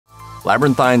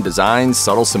Labyrinthine designs,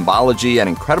 subtle symbology, and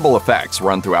incredible effects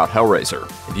run throughout Hellraiser.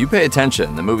 If you pay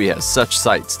attention, the movie has such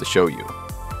sights to show you.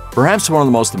 Perhaps one of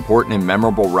the most important and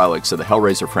memorable relics of the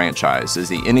Hellraiser franchise is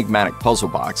the enigmatic puzzle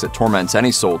box that torments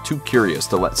any soul too curious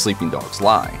to let sleeping dogs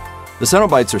lie. The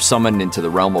Cenobites are summoned into the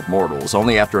realm of mortals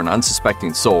only after an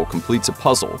unsuspecting soul completes a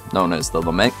puzzle known as the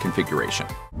Lament Configuration.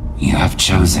 You have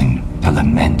chosen the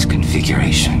Lament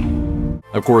Configuration.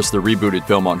 Of course, the rebooted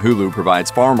film on Hulu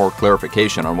provides far more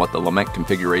clarification on what the Lament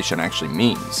Configuration actually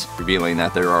means, revealing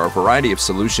that there are a variety of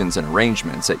solutions and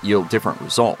arrangements that yield different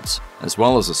results, as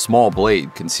well as a small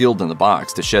blade concealed in the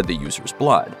box to shed the user's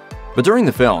blood. But during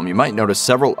the film, you might notice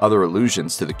several other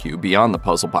allusions to the cube beyond the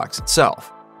puzzle box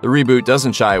itself. The reboot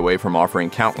doesn't shy away from offering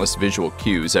countless visual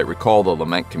cues that recall the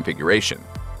Lament Configuration.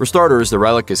 For starters, the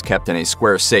relic is kept in a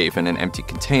square safe in an empty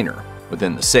container.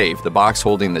 Within the safe, the box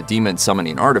holding the demon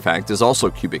summoning artifact is also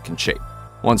cubic in shape.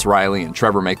 Once Riley and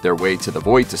Trevor make their way to the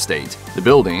Voight estate, the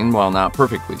building, while not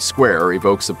perfectly square,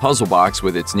 evokes the puzzle box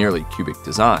with its nearly cubic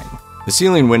design. The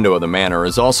ceiling window of the manor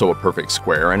is also a perfect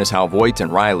square and is how Voight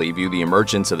and Riley view the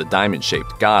emergence of the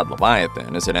diamond-shaped god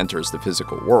Leviathan as it enters the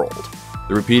physical world.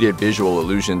 The repeated visual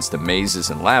allusions to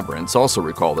mazes and labyrinths also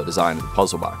recall the design of the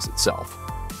puzzle box itself.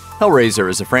 Hellraiser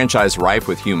is a franchise rife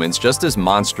with humans just as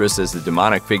monstrous as the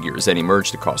demonic figures that emerge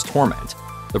to cause torment.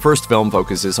 The first film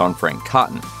focuses on Frank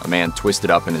Cotton, a man twisted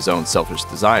up in his own selfish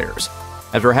desires.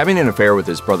 After having an affair with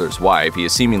his brother's wife, he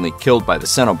is seemingly killed by the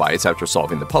Cenobites after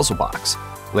solving the puzzle box.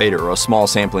 Later, a small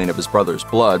sampling of his brother's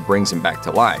blood brings him back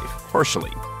to life,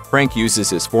 partially. Frank uses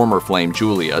his former flame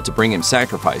Julia to bring him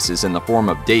sacrifices in the form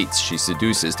of dates she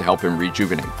seduces to help him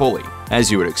rejuvenate fully. As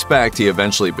you would expect, he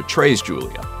eventually betrays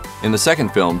Julia. In the second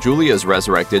film, Julia is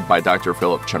resurrected by Dr.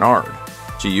 Philip Channard.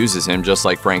 She uses him just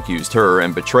like Frank used her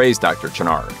and betrays Dr.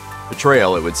 Channard.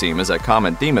 Betrayal, it would seem, is a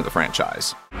common theme of the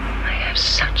franchise. I have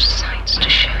such sights to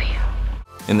show you.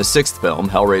 In the sixth film,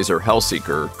 Hellraiser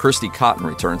Hellseeker, Kirsty Cotton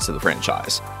returns to the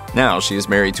franchise. Now she is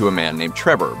married to a man named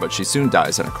Trevor, but she soon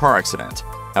dies in a car accident.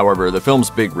 However, the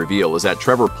film's big reveal is that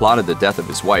Trevor plotted the death of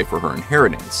his wife for her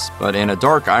inheritance, but in a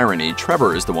dark irony,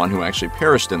 Trevor is the one who actually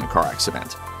perished in the car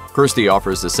accident. Kirsty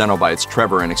offers the Cenobites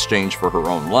Trevor in exchange for her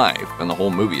own life, and the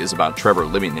whole movie is about Trevor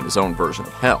living in his own version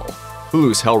of hell.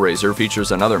 Hulu's Hellraiser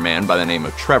features another man by the name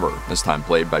of Trevor, this time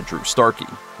played by Drew Starkey,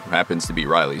 who happens to be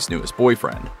Riley's newest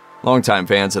boyfriend. Longtime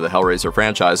fans of the Hellraiser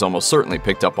franchise almost certainly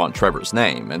picked up on Trevor's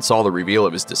name and saw the reveal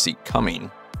of his deceit coming.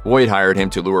 Voight hired him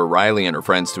to lure Riley and her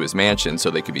friends to his mansion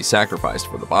so they could be sacrificed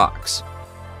for the box.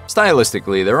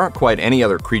 Stylistically, there aren't quite any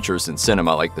other creatures in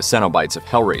cinema like the Cenobites of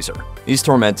Hellraiser. These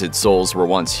tormented souls were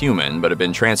once human, but have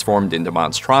been transformed into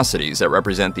monstrosities that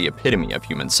represent the epitome of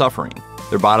human suffering.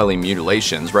 Their bodily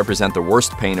mutilations represent the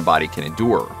worst pain a body can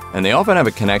endure, and they often have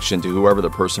a connection to whoever the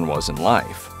person was in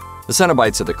life. The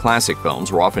Cenobites of the classic films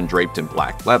were often draped in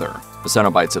black leather. The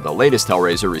Cenobites of the latest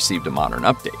Hellraiser received a modern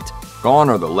update. Gone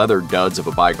are the leather duds of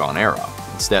a bygone era.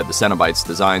 Instead, the Cenobites'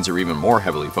 designs are even more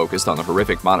heavily focused on the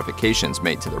horrific modifications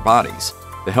made to their bodies.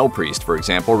 The Hell Priest, for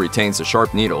example, retains the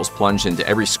sharp needles plunged into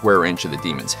every square inch of the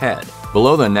demon's head.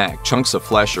 Below the neck, chunks of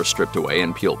flesh are stripped away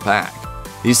and peeled back.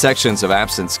 These sections of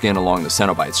absent skin along the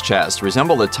Cenobite's chest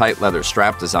resemble the tight leather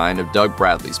strap design of Doug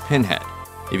Bradley's Pinhead.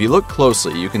 If you look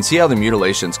closely, you can see how the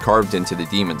mutilations carved into the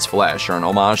demon's flesh are an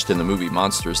homage to the movie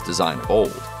monster's design of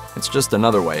old. It's just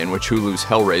another way in which Hulu's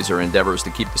Hellraiser endeavors to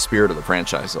keep the spirit of the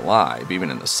franchise alive, even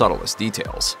in the subtlest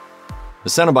details. The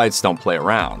Cenobites don't play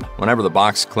around. Whenever the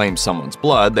box claims someone's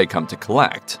blood, they come to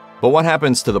collect. But what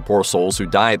happens to the poor souls who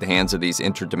die at the hands of these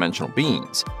interdimensional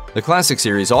beings? The classic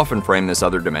series often frame this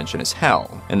other dimension as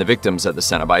hell, and the victims of the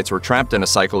Cenobites were trapped in a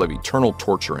cycle of eternal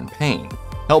torture and pain.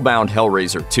 Hellbound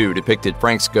Hellraiser 2 depicted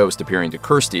Frank's ghost appearing to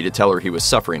Kirsty to tell her he was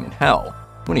suffering in hell.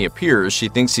 When he appears, she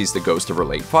thinks he's the ghost of her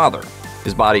late father.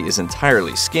 His body is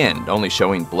entirely skinned, only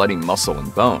showing bloody muscle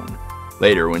and bone.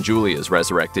 Later, when Julia is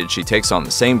resurrected, she takes on the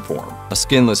same form, a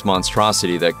skinless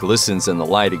monstrosity that glistens in the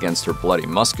light against her bloody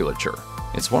musculature.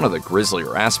 It's one of the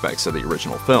grislier aspects of the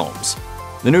original films.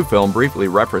 The new film briefly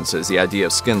references the idea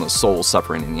of skinless souls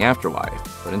suffering in the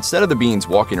afterlife, but instead of the beings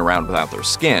walking around without their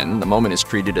skin, the moment is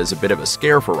treated as a bit of a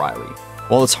scare for Riley.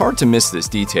 While it's hard to miss this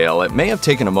detail, it may have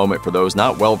taken a moment for those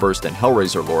not well-versed in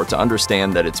Hellraiser lore to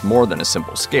understand that it's more than a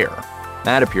simple scare.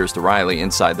 Matt appears to Riley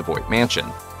inside the Voight mansion.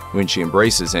 When she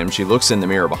embraces him, she looks in the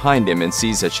mirror behind him and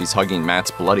sees that she's hugging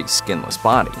Matt's bloody, skinless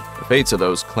body. The fates of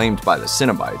those claimed by the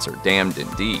Cenobites are damned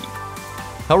indeed.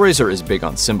 Hellraiser is big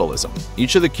on symbolism.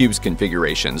 Each of the cube's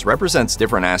configurations represents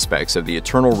different aspects of the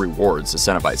eternal rewards the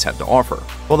Cenobites have to offer.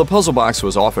 While the puzzle box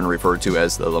was often referred to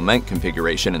as the Lament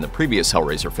Configuration in the previous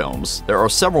Hellraiser films, there are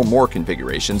several more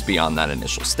configurations beyond that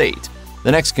initial state.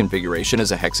 The next configuration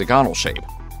is a hexagonal shape.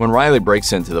 When Riley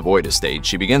breaks into the Void estate,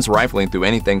 she begins rifling through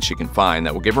anything she can find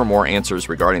that will give her more answers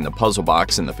regarding the puzzle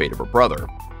box and the fate of her brother.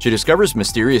 She discovers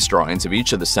mysterious drawings of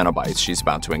each of the Cenobites she's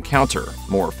about to encounter,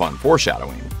 more fun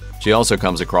foreshadowing. She also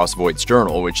comes across Voight's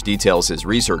journal, which details his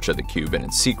research of the cube and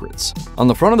its secrets. On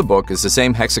the front of the book is the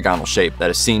same hexagonal shape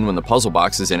that is seen when the puzzle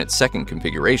box is in its second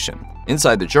configuration.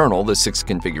 Inside the journal, the 6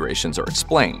 configurations are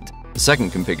explained. The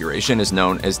second configuration is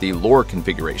known as the lore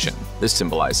configuration. This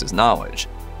symbolizes knowledge.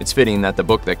 It's fitting that the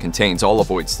book that contains all of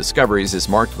Voight's discoveries is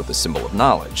marked with the symbol of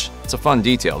knowledge. It's a fun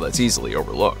detail that's easily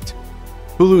overlooked.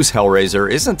 Hulu's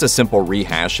Hellraiser isn't a simple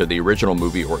rehash of the original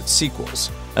movie or its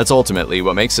sequels. That's ultimately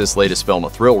what makes this latest film a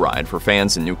thrill ride for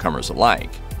fans and newcomers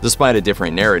alike. Despite a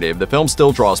differing narrative, the film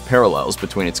still draws parallels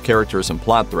between its characters and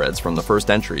plot threads from the first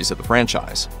entries of the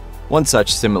franchise. One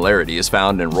such similarity is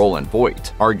found in Roland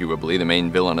Voight, arguably the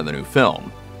main villain of the new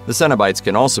film. The Cenobites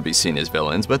can also be seen as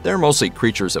villains, but they're mostly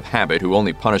creatures of habit who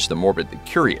only punish the morbidly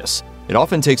curious. It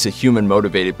often takes a human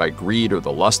motivated by greed or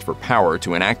the lust for power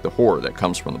to enact the horror that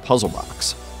comes from the puzzle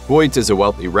box. Voight is a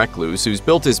wealthy recluse who's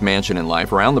built his mansion and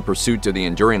life around the pursuit of the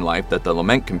enduring life that the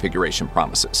Lament Configuration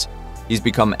promises. He's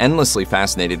become endlessly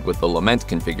fascinated with the Lament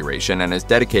Configuration and has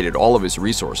dedicated all of his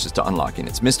resources to unlocking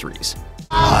its mysteries.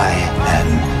 I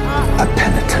am a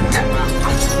penitent of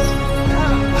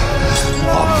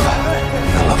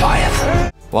the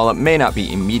Leviathan. While it may not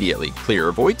be immediately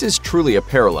clear, Voight is truly a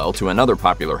parallel to another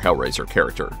popular Hellraiser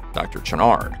character, Dr.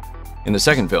 Channard. In the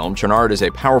second film, Channard is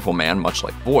a powerful man much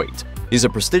like Voight. He's a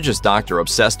prestigious doctor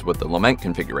obsessed with the Lament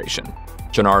Configuration.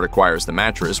 Channard acquires the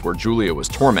mattress where Julia was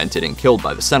tormented and killed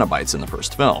by the Cenobites in the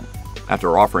first film.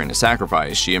 After offering a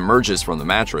sacrifice, she emerges from the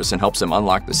mattress and helps him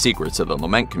unlock the secrets of the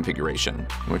Lament Configuration,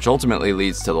 which ultimately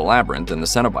leads to the Labyrinth in the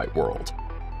Cenobite world.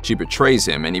 She betrays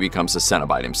him and he becomes a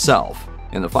Cenobite himself.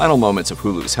 In the final moments of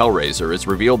Hulu's Hellraiser, it's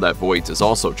revealed that Voight is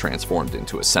also transformed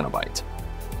into a Cenobite.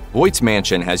 Voight's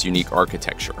mansion has unique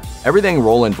architecture. Everything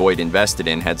Roland Voight invested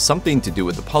in had something to do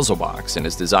with the puzzle box and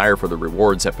his desire for the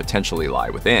rewards that potentially lie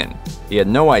within. He had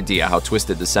no idea how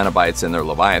twisted the Cenobites and their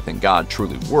Leviathan god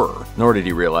truly were, nor did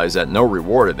he realize that no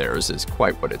reward of theirs is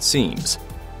quite what it seems.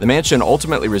 The mansion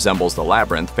ultimately resembles the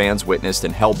labyrinth fans witnessed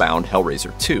in Hellbound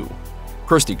Hellraiser 2.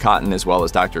 Kirsty Cotton, as well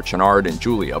as Dr. Channard and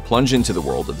Julia, plunge into the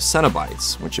world of the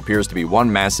Cenobites, which appears to be one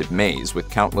massive maze with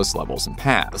countless levels and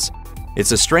paths.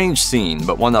 It's a strange scene,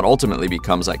 but one that ultimately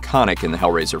becomes iconic in the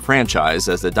Hellraiser franchise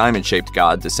as the diamond-shaped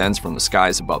god descends from the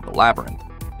skies above the labyrinth.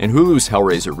 In Hulu's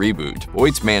Hellraiser reboot,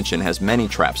 Voight's mansion has many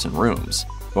traps and rooms.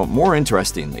 But more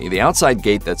interestingly, the outside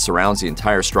gate that surrounds the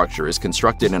entire structure is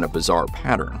constructed in a bizarre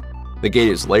pattern. The gate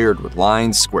is layered with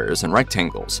lines, squares, and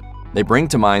rectangles. They bring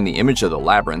to mind the image of the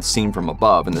labyrinth seen from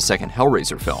above in the second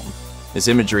Hellraiser film. This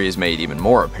imagery is made even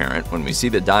more apparent when we see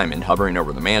the diamond hovering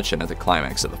over the mansion at the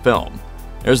climax of the film.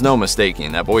 There's no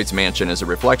mistaking that Voight's mansion is a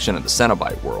reflection of the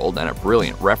Cenobite world and a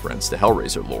brilliant reference to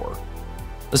Hellraiser lore.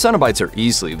 The Cenobites are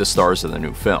easily the stars of the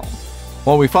new film.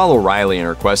 While we follow Riley in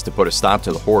her quest to put a stop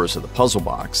to the horrors of the puzzle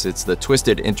box, it's the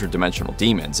twisted interdimensional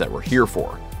demons that we're here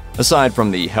for. Aside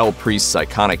from the Hell Priest's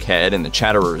iconic head and the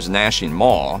Chatterer's gnashing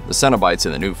maw, the Cenobites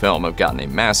in the new film have gotten a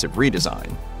massive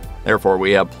redesign. Therefore,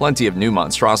 we have plenty of new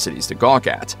monstrosities to gawk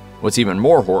at. What's even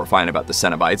more horrifying about the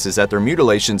Cenobites is that their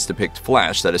mutilations depict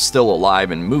flesh that is still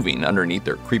alive and moving underneath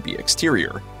their creepy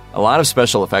exterior. A lot of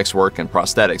special effects work and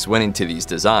prosthetics went into these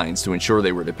designs to ensure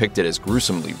they were depicted as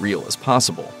gruesomely real as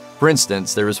possible. For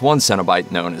instance, there is one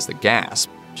Cenobite known as the Gasp.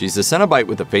 She's a Cenobite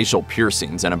with the facial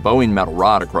piercings and a bowing metal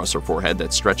rod across her forehead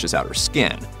that stretches out her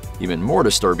skin. Even more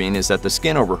disturbing is that the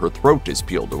skin over her throat is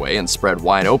peeled away and spread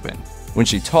wide open. When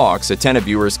she talks, attentive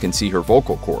viewers can see her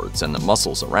vocal cords and the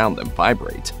muscles around them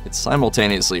vibrate. It's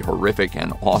simultaneously horrific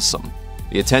and awesome.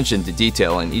 The attention to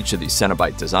detail in each of these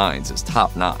Cenobite designs is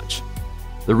top-notch.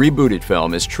 The rebooted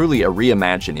film is truly a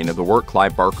reimagining of the work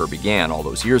Clive Barker began all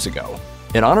those years ago.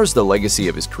 It honors the legacy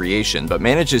of his creation, but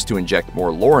manages to inject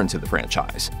more lore into the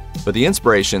franchise. But the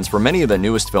inspirations for many of the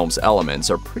newest film's elements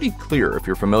are pretty clear if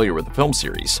you're familiar with the film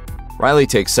series. Riley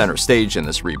takes center stage in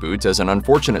this reboot as an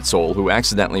unfortunate soul who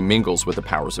accidentally mingles with the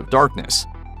powers of darkness.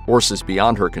 Forces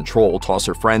beyond her control toss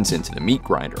her friends into the meat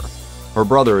grinder. Her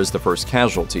brother is the first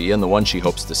casualty and the one she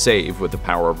hopes to save with the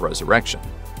power of resurrection.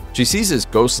 She sees his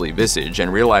ghostly visage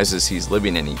and realizes he's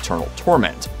living in eternal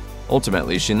torment.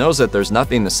 Ultimately, she knows that there's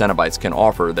nothing the Cenobites can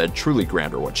offer that'd truly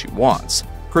grant her what she wants.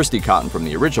 Kirsty Cotton from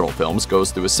the original films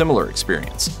goes through a similar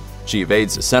experience. She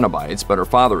evades the Cenobites, but her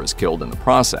father is killed in the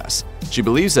process. She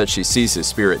believes that she sees his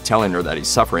spirit telling her that he's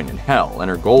suffering in hell, and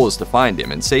her goal is to find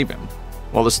him and save him.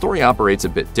 While the story operates a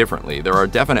bit differently, there are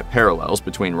definite parallels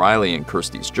between Riley and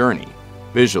Kirsty's journey.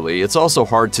 Visually, it's also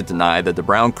hard to deny that the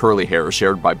brown curly hair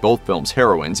shared by both films'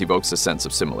 heroines evokes a sense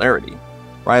of similarity.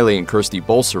 Riley and Kirsty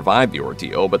both survive the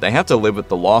ordeal, but they have to live with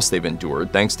the loss they've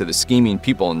endured thanks to the scheming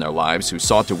people in their lives who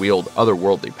sought to wield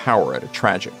otherworldly power at a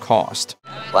tragic cost.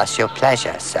 What's your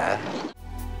pleasure, sir?